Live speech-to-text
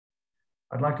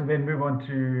I'd like to then move on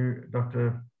to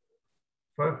Dr.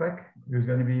 Fofack, who's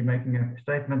going to be making a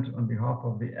statement on behalf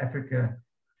of the Africa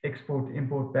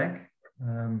Export-Import Bank,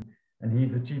 and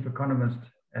he's the chief economist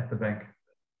at the bank.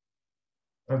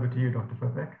 Over to you, Dr.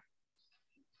 Fofack.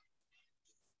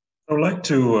 I would like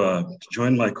to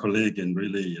join my colleague in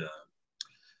really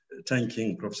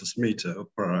thanking Professor Smith,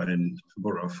 Oprah, and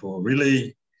Bora for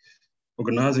really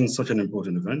organizing such an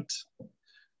important event.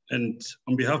 And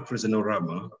on behalf of President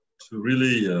Orama, to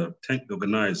really thank the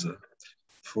organizer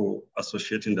for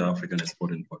associating the African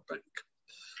Export-Import Bank.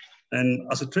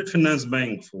 And as a trade finance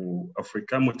bank for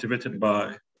Africa, motivated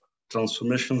by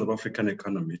transformations of African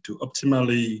economy to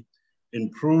optimally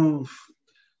improve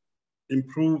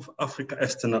Africa's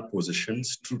external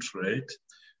positions through trade,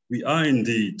 we are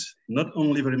indeed not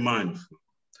only very mindful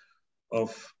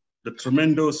of the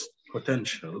tremendous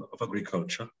potential of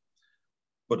agriculture,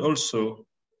 but also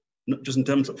not just in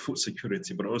terms of food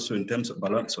security, but also in terms of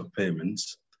balance of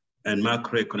payments and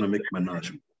macroeconomic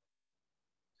management.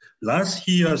 Last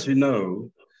year, as we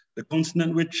know, the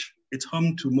continent, which is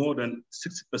home to more than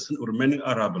 60% of remaining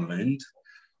arable land,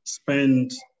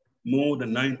 spent more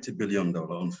than $90 billion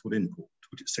on food import,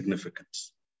 which is significant.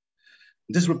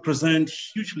 This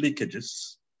represents huge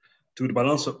leakages to the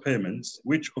balance of payments,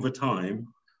 which over time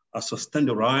have sustained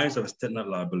the rise of external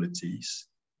liabilities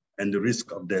and the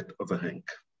risk of debt overhang.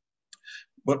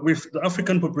 But with the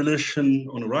African population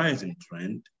on a rising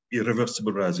trend,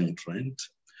 irreversible rising trend,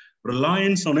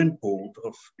 reliance on import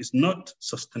is not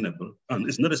sustainable, and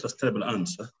it's not a sustainable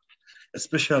answer,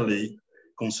 especially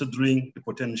considering the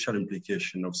potential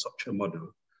implication of such a model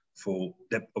for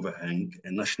debt overhang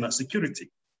and national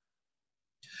security.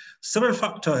 Several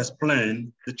factors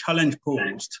explain the challenge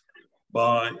posed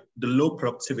by the low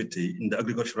productivity in the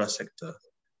agricultural sector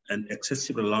and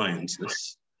excessive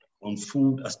reliances on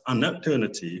food as an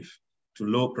alternative to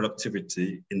low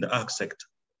productivity in the ag sector.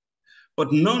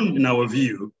 But none, in our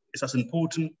view, is as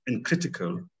important and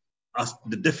critical as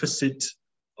the deficit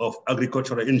of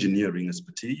agricultural engineering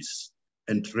expertise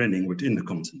and training within the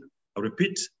continent. I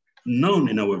repeat, none,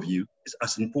 in our view, is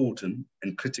as important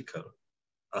and critical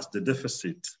as the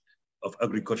deficit of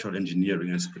agricultural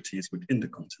engineering expertise within the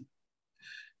continent.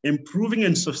 Improving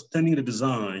and sustaining the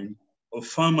design of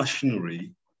farm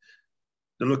machinery,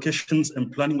 the locations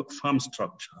and planning of farm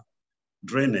structure,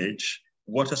 drainage,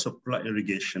 water supply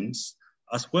irrigations,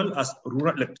 as well as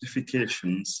rural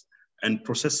electrifications and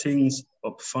processing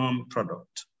of farm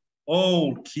product.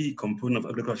 All key components of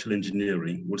agricultural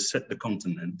engineering will set the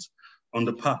continent on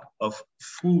the path of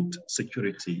food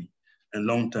security and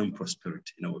long-term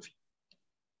prosperity, in our view.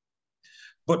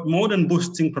 But more than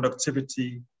boosting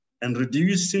productivity and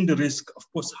reducing the risk of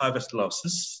post-harvest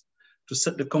losses, to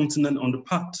set the continent on the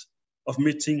path of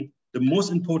meeting one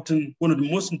of the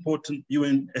most important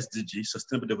UN SDG,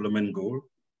 Sustainable Development Goal,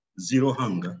 zero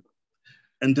hunger,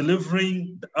 and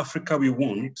delivering the Africa we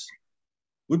want,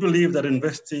 we believe that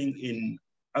investing in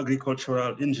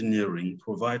agricultural engineering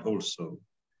provide also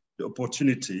the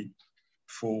opportunity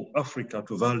for Africa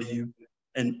to value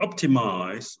and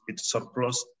optimize its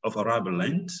surplus of arable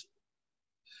land.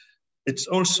 It's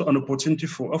also an opportunity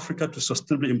for Africa to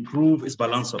sustainably improve its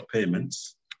balance of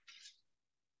payments.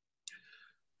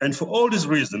 And for all these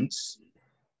reasons,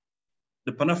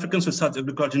 the Pan-African Society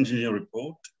Agricultural Engineering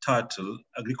Report, titled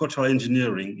Agricultural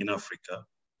Engineering in Africa,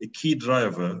 a key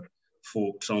driver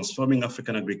for transforming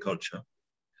African agriculture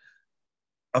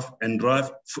and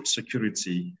drive food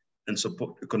security and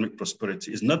support economic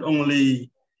prosperity, is not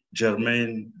only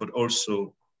germane, but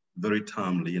also very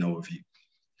timely in our view.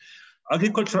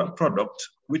 Agricultural products,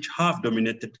 which have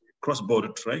dominated cross-border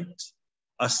trade,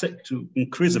 are set to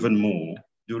increase even more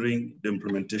during the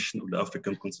implementation of the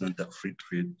African Continental Free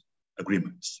Trade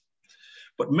Agreements.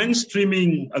 But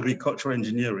mainstreaming agricultural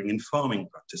engineering in farming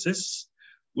practices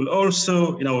will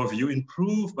also, in our view,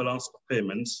 improve balance of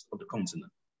payments of the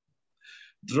continent.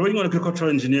 Drawing on agricultural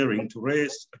engineering to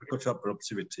raise agricultural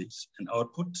productivities and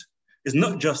output is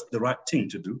not just the right thing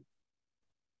to do,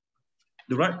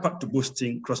 the right path to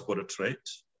boosting cross-border trade,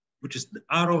 which is the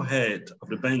arrowhead of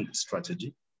the bank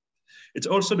strategy. It's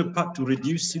also the path to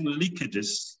reducing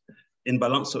leakages in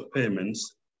balance of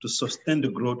payments to sustain the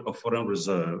growth of foreign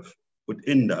reserve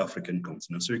within the African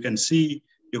continent. So you can see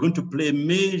you're going to play a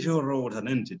major role as an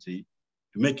entity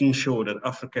to making sure that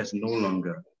Africa is no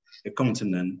longer a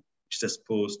continent which is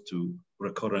exposed to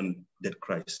recurrent debt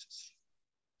crisis.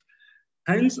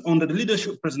 Hence, under the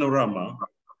leadership of President Orama,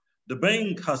 the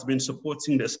bank has been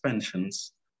supporting the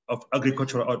expansions of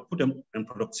agricultural output and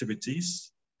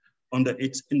productivities under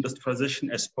its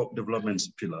industrialization export development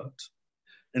pillar,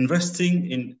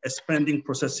 investing in expanding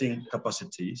processing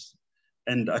capacities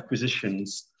and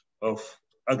acquisitions of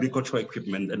agricultural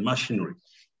equipment and machinery.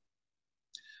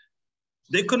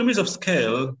 The economies of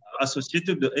scale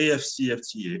associated with the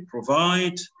AFCFTA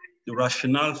provide the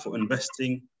rationale for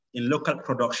investing in local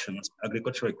productions,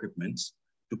 agricultural equipment,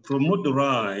 to promote the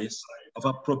rise of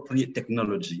appropriate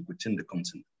technology within the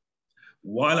continent,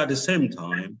 while at the same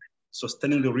time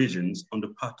sustaining the regions on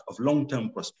the path of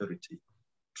long-term prosperity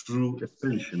through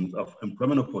expansion of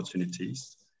employment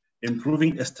opportunities,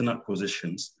 improving external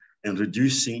positions, and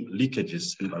reducing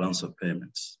leakages in balance of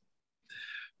payments.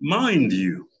 Mind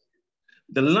you,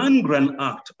 the Land Grant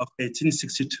Act of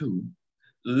 1862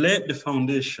 laid the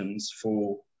foundations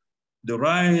for the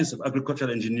rise of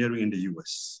agricultural engineering in the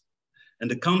US, and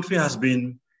the country has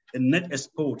been a net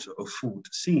exporter of food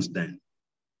since then.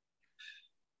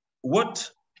 What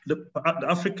the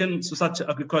African Society of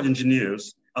Agricultural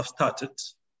Engineers have started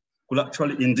could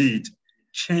actually indeed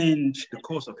change the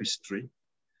course of history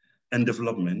and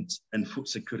development and food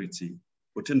security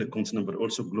within the continent, but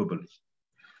also globally.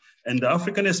 And the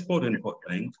African Export and Import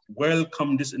Bank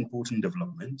welcome these important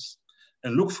developments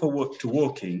and look forward to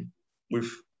working with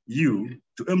you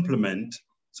to implement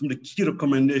some of the key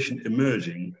recommendations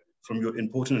emerging from your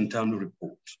important and timely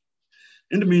report.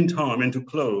 In the meantime, and to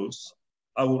close,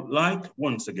 I would like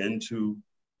once again to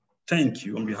thank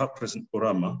you on behalf of President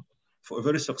Orama for a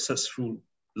very successful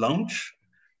launch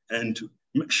and to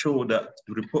make sure that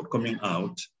the report coming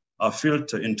out are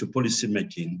filtered into policy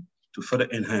making to further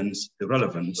enhance the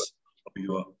relevance of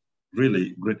your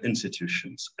really great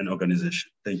institutions and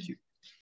organizations. Thank you.